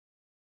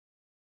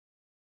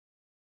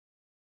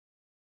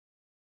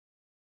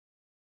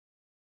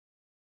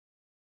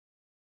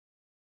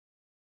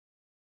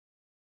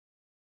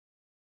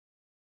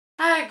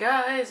Hey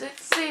guys,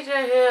 it's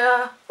CJ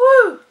here.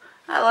 Woo!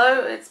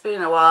 Hello, it's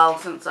been a while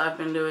since I've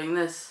been doing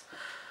this.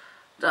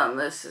 Done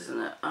this,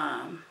 isn't it?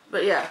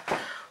 But yeah.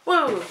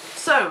 Woo!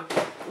 So,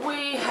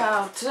 we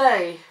have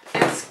today,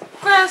 it's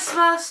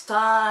Christmas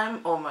time.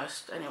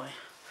 Almost, anyway.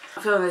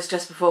 I'm filming this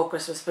just before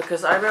Christmas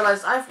because I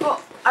realised I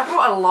brought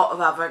a lot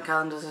of advent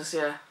calendars this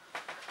year.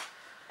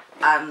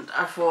 And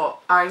I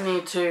thought I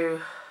need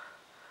to,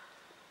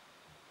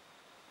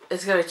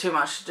 it's going to be too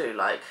much to do,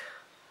 like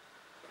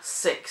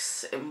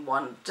 6 in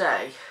one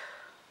day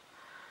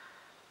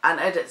and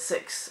edit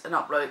 6 and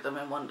upload them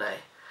in one day.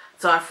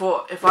 So I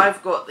thought if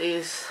I've got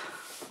these,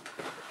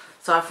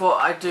 so I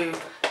thought I'd do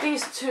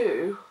these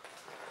two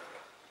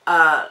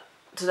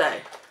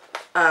today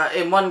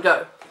in one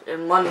go,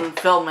 in one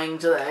filming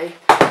today,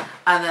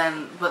 and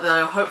then but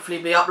they'll hopefully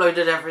be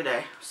uploaded every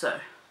day.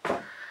 So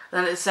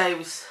then it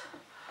saves,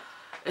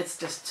 it's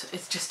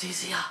just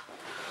easier.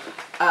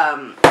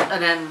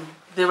 And then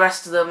the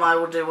rest of them I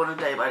will do on a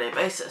day-by-day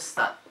basis.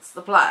 That's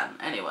the plan,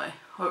 anyway,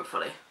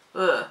 hopefully.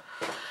 Ugh.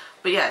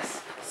 But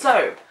yes,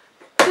 so,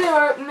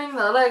 we're opening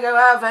the Lego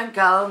Advent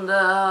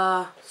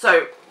Calendar.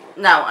 So,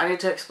 now, I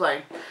need to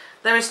explain.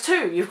 There is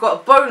 2. You've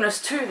got a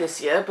bonus 2 this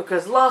year,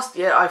 because last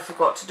year I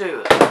forgot to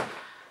do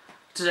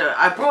it.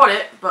 I brought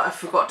it, but I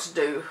forgot to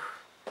do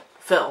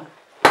film.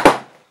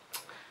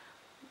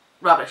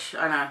 Rubbish,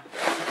 I know.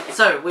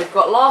 So, we've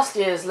got last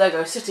year's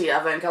Lego City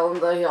Advent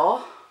Calendar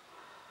here.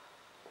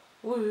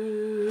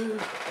 Woo!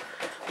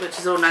 Which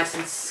is all nice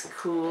and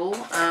cool.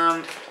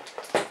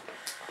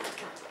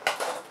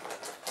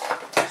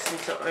 Just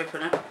need to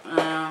open it.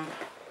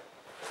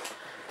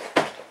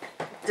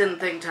 Didn't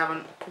think to have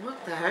an...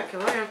 What the heck?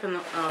 Have I opened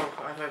the... Oh,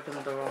 I've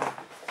opened the wrong...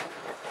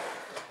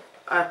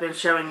 I've been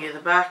showing you the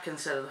back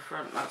instead of the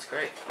front. That's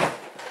great.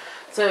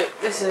 So,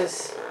 this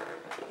is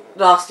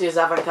last year's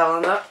Advent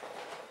Calendar.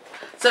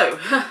 So,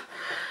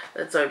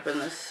 let's open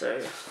this.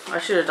 So, I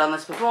should have done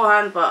this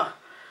beforehand, but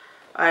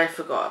I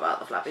forgot about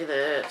the flappy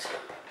lid.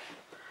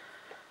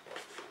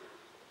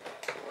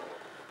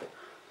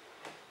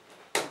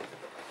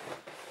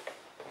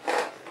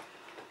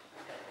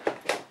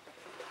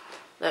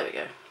 There we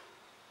go.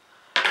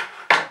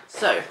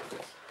 So,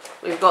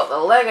 we've got the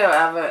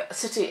Lego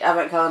City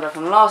Advent Calendar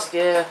from last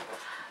year,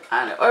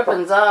 and it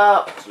opens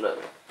up,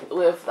 look,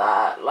 with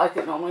that, like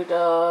it normally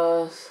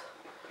does.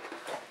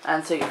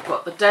 And so you've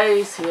got the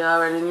days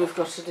here, and then you've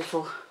got a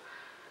little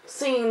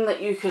scene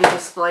that you can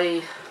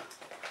display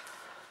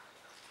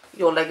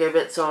your Lego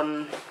bits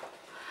on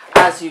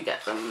as you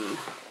get them.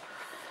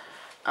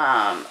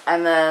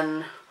 And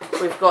then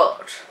we've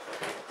got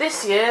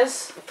this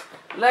year's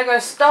Lego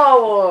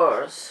Star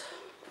Wars.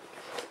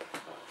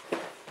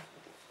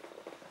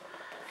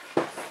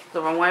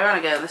 The wrong way around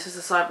again. This is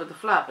the side with the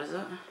flap, is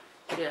it?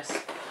 Yes.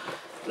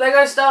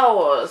 Lego Star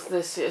Wars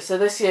this year. So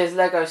this year's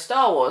Lego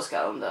Star Wars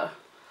calendar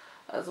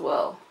as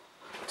well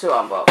to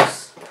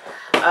unbox.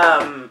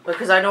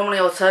 Because I normally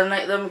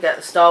alternate them, get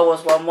the Star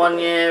Wars one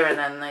year and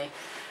then the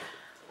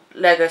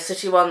Lego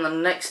City one the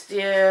next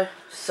year.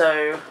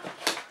 So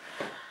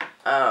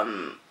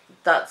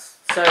that's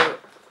so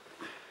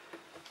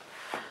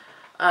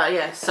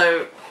yeah,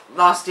 so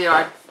last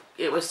year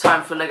it was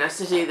time for Lego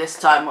City, this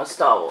time was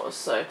Star Wars,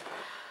 so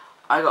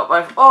I got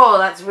both. Oh,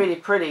 that's really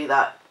pretty,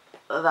 that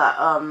is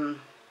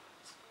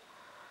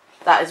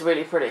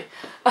really pretty.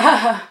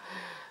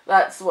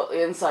 That's what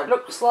the inside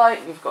looks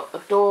like. You've got the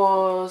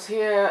doors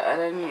here,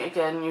 and then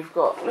again you've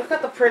got, look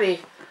at the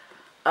pretty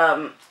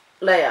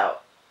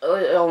layout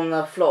on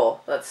the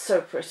floor. That's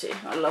so pretty.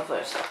 I love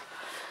it.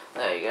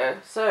 There you go.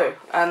 So,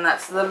 and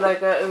that's the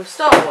Lego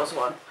Star Wars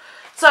one.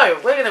 So,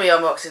 we're going to be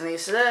unboxing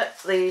these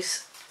today.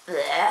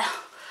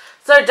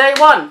 So, day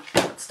 1.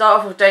 Let's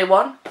start off with day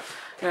 1. I'm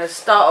going to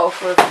start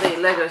off with the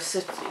Lego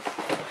City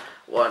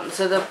one.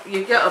 So,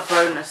 you get a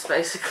bonus,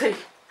 basically.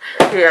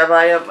 Yeah,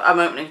 I'm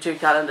opening 2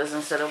 calendars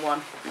instead of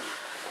 1.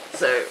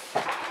 So,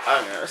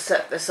 I'm going to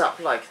set this up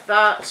like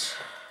that.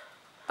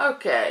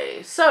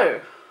 Okay,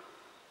 so,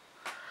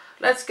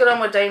 let's get on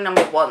with day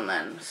number 1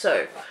 then.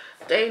 So,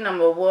 day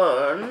number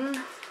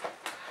 1,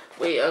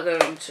 we are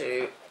going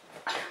to,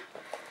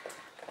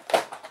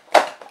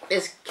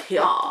 is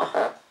Kia.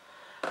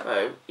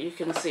 So, you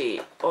can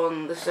see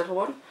on this little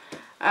one.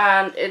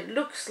 And it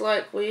looks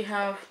like we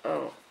have,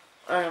 oh,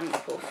 I haven't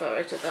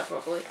perforated that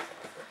properly.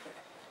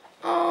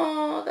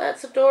 Oh,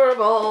 that's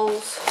adorable.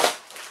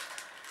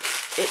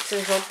 It's a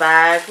little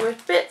bag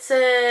with bits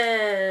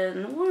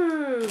in.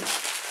 Woo!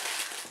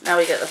 Now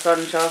we get the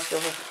fun task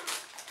of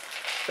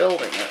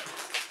building it.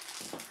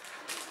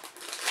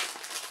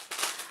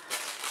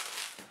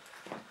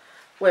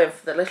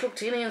 With the little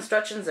teeny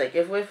instructions they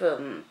give with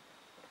them,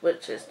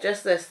 which is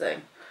just this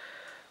thing.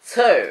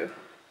 So,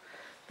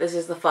 this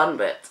is the fun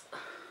bit.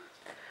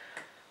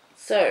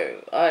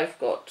 So, I've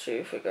got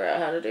to figure out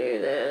how to do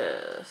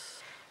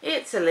this.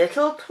 It's a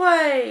little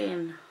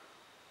plane.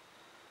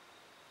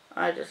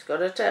 I just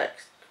got a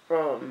text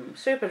from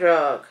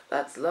Superdrug.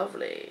 That's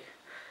lovely.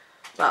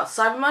 Well,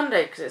 Cyber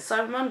Monday, because it's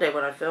Cyber Monday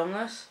when I film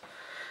this.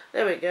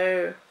 There we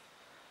go.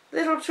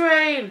 Little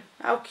train.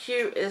 How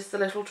cute is the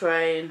little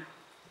train?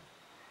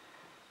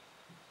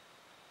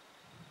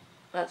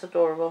 That's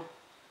adorable.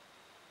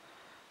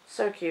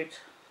 So cute.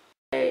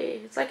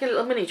 Hey, it's like a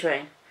little mini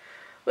train,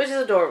 which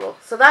is adorable.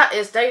 So that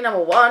is day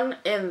number 1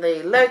 in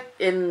the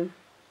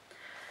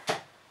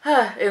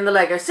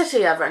Lego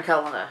City Advent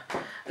Calendar.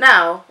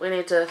 Now we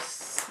need to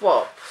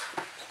swap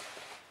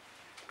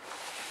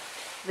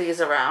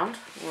these around.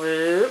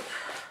 Whoop.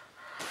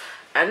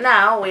 And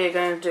now we are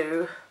going to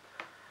do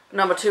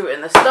number 2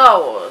 in the Star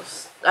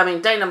Wars. I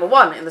mean, day number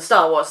 1 in the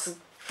Star Wars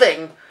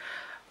thing.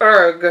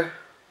 Erg.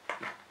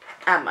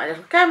 And my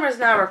little camera is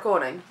now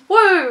recording.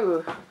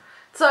 Woo!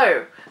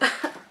 So,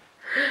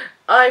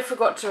 I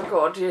forgot to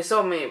record. You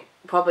saw me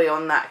probably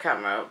on that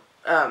camera.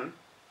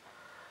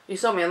 You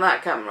saw me on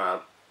that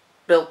camera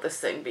build this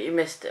thing, but you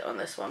missed it on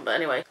this one. But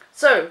anyway.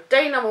 So,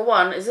 day number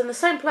 1 is in the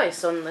same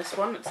place on this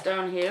one. It's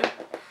down here.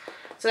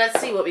 So let's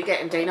see what we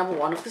get in day number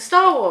 1 of the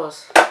Star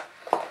Wars.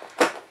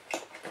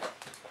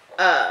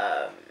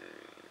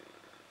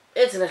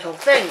 It's a little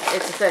thing.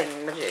 It's a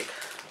thing, magic.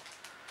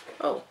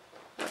 Oh,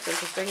 that's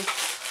interesting.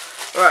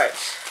 Right.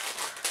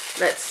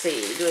 Let's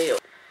see. And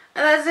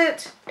that's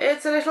it.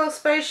 It's a little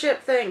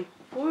spaceship thing.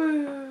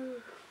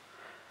 Woo.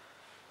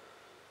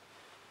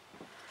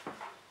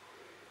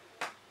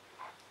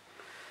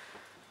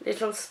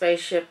 Little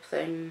spaceship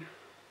thing.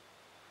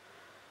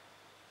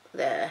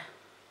 There.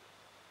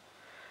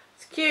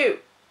 It's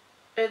cute.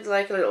 It's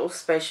like a little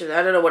spaceship.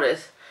 I don't know what it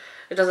is.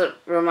 It doesn't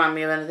remind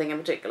me of anything in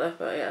particular,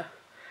 but yeah.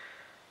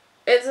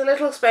 It's a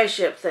little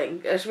spaceship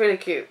thing. It's really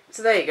cute.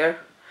 So there you go.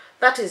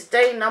 That is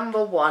day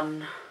number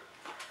 1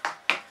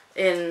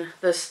 in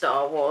the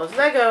Star Wars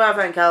Lego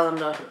Advent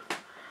Calendar.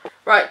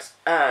 Right,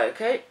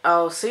 okay.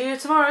 I'll see you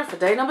tomorrow for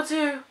day number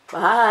 2.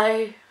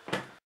 Bye.